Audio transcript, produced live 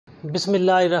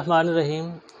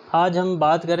बिस्मिल्लाहिर्रहमानिर्रहीम। आज हम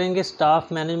बात करेंगे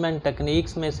स्टाफ मैनेजमेंट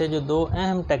टेक्निक्स में से जो दो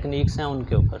अहम टेक्निक्स हैं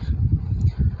उनके ऊपर।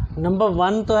 नंबर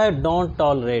 1 तो है डोंट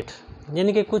टॉलरेट,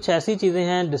 यानी कि कुछ ऐसी चीज़ें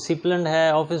हैं, डिसिप्लिन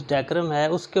है, ऑफिस डेकोरम है,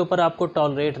 उसके ऊपर आपको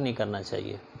टॉलरेट नहीं करना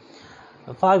चाहिए।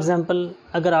 फॉर एग्ज़ाम्पल,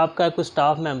 अगर आपका कोई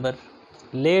स्टाफ मेंबर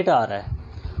लेट आ रहा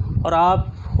है और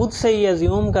आप खुद से ही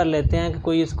अज्यूम कर लेते हैं कि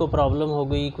कोई इसको प्रॉब्लम हो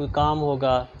गई, कोई काम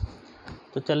होगा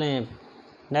तो चलें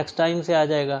नेक्स्ट टाइम से आ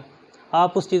जाएगा,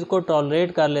 आप उस चीज़ को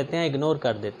टॉलरेट कर लेते हैं, इग्नोर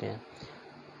कर देते हैं।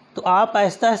 तो आप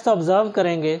आहिस्ता आहिस्ता ऑब्ज़र्व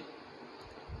करेंगे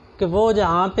कि वो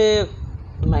जहाँ पे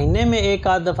महीने में एक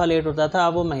आध दफ़ा लेट होता था,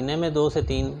 अब वो महीने में 2 से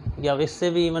 3 या इससे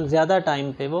भी इवन ज़्यादा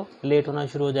टाइम पे वो लेट होना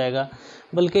शुरू हो जाएगा।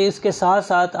 बल्कि इसके साथ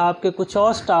साथ आपके कुछ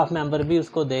और स्टाफ मेंबर भी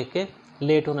उसको देख के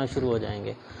लेट होना शुरू हो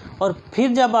जाएंगे। और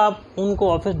फिर जब आप उनको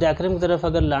ऑफिस डेकोरम की तरफ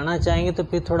अगर लाना चाहेंगे तो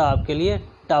फिर थोड़ा आपके लिए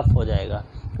टफ़ हो जाएगा,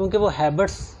 क्योंकि वो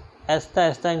हैबिट्स आहिस्ता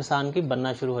आहिस्ता इंसान की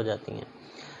बनना शुरू हो जाती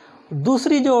हैं।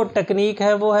 दूसरी जो टेक्निक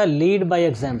है वो है लीड बाय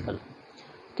एग्जाम्पल,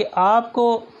 कि आपको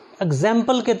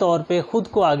एग्जाम्पल के तौर पे ख़ुद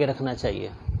को आगे रखना चाहिए।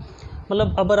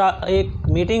 मतलब अगर एक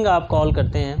मीटिंग आप कॉल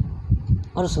करते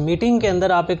हैं और उस मीटिंग के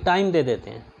अंदर आप एक टाइम दे देते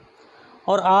हैं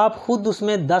और आप ख़ुद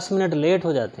उसमें 10 मिनट लेट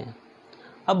हो जाते हैं।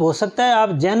 अब हो सकता है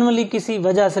आप जेन्युइनली किसी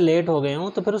वजह से लेट हो गए हों,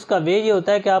 तो फिर उसका वे ये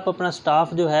होता है कि आप अपना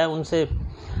स्टाफ जो है उनसे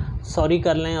सॉरी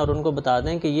कर लें और उनको बता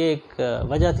दें कि ये एक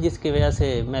वजह थी जिसकी वजह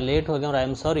से मैं लेट हो गया और आई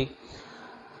एम सॉरी।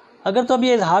 अगर तो अब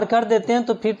ये इजहार कर देते हैं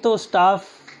तो फिर तो स्टाफ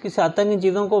किसी हद तक इन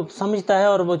चीज़ों को समझता है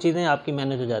और वो चीज़ें आपकी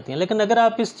मैनेज हो जाती हैं। लेकिन अगर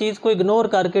आप इस चीज़ को इग्नोर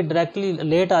करके डायरेक्टली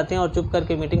लेट आते हैं और चुप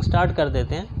करके मीटिंग स्टार्ट कर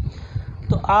देते हैं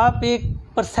तो आप एक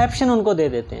परसेप्शन उनको दे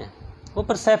देते हैं। वो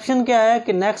परसेप्शन क्या है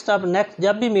कि नेक्स्ट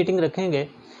जब भी मीटिंग रखेंगे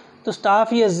तो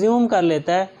स्टाफ ये अज्यूम कर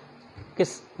लेता है कि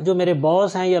जो मेरे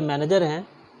बॉस हैं या मैनेजर हैं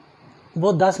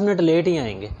वो 10 मिनट लेट ही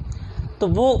आएंगे, तो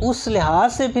वो उस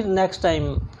लिहाज से फिर नेक्स्ट टाइम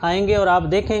आएंगे और आप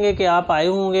देखेंगे कि आप आए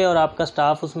होंगे और आपका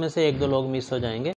स्टाफ उसमें से 1-2 लोग मिस हो जाएंगे।